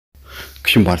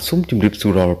ខ្ញុំបាទសូមជម្រាបសួ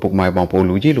រដល់ពុកម៉ែបងប្អូន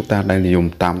លោកយាយលោកតាដែលនិយម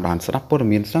តាមដានស្ដាប់ព័ត៌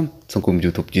មានសង្គម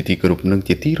YouTube ជាទីគោរពនិង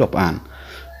ជាទីរាប់អាន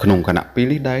ក្នុងគណៈពេល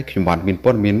នេះដែរខ្ញុំបាទមាន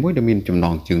ព័ត៌មានមួយដែលមានចំណ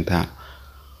ងជើងថា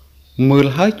មើល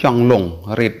ហើយចង់លង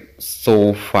រ៉េតសូ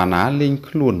ហ្វាណាលេង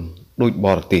ខ្លួនដូចប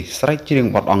រទេសស្រែកច្រៀង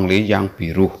បទអង់គ្លេសយ៉ាងពី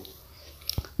រោះ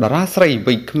តារាស្រី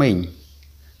វ័យក្មេង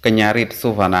កញ្ញារ៉េតសូ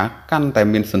ហ្វាណាកាន់តែ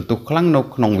មានសន្ទុះខ្លាំងនៅ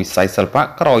ក្នុងវិស័យសិល្បៈ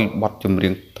ក្រោយបទចម្រៀ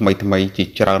ងថ្មីជា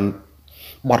ច្រើន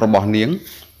បទរបស់នាង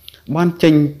បានចេ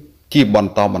ញជាប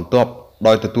ន្តបន្ទាប់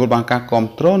ដោយទទួលបានការគាំ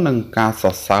ទ្រនិងការស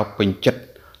រសើរពេញចិត្ត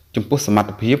ចំពោះសមត្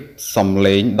ថភាពសម្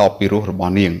លេងដ៏ពិរោះរប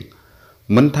ស់នាង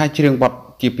មិនថាច្រៀងបទ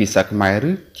ជាភាសាខ្មែរ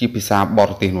ឬជាភាសាប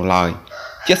រទេសនោះឡើយ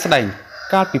ជាស្ដែង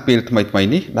កាលពីពេលថ្មី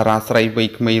នេះតារាស្រីវ័យ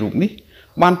ក្មេងរូបនេះ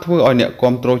បានធ្វើឲ្យអ្នក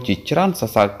គាំទ្រជាច្រើនសរ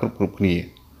សើរគ្រប់គ្នា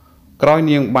ក្រោយ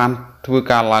នាងបានធ្វើ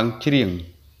ការឡើងច្រៀង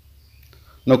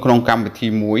នៅក្នុងកម្មវិធី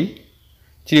មួយ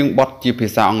ច្រៀងបទជាភា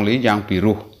សាអង់គ្លេសយ៉ាងពិ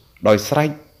រោះដោយស្រែ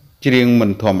កច្រៀងមិ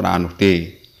នធម្មតានោះទេ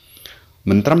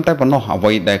មិនត្រឹមតែប៉ុណ្ណោះអ្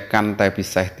វីដែលកាន់តែពិ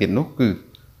សេសទៀតនោះគឺ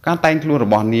ការតែងខ្លួនរ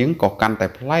បស់នាងក៏កាន់តែ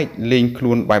ប្លែកលេងខ្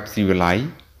លួនបែបស៊ីវិល័យ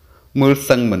មើល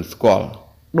សឹងមិនស្គាល់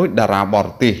ដោយតារាបរ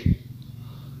ទេស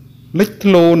លេច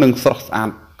ធ្លោនិងស្រស់ស្អាត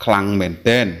ខ្លាំងមែន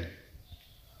ទែន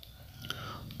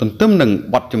ទន្ទឹមនឹង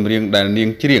បទចម្រៀងដែលនាង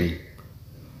ច្រៀង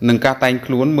និងការតែង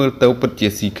ខ្លួនមើលទៅពិតជា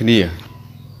ស៊ីគ្នា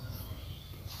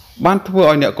បានធ្វើ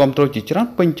ឲ្យអ្នកគាំទ្រជាច្រើន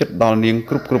ពេញចិត្តដល់នាង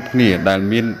គ្រប់គ្នាដែល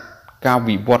មានការ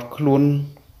វិវត្តខ្លួន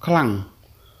ខ្លាំង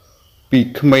ពី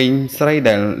ក្មេងស្រី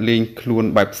ដែលលេងខ្លួន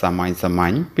បែបសាម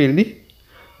ញ្ញពេលនេះ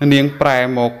នាងប្រែ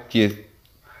មកជា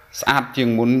ស្អាតជាង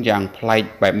មុនយ៉ាងប្លែក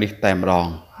បែបនេះតែម្ដង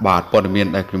បាទព័ត៌មាន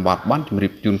ដែលខ្ញុំបានជម្រា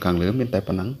បជូនខាងលើមានតែ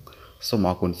ប៉ុណ្ណឹងសូម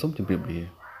អរគុណសូមជម្រាបលា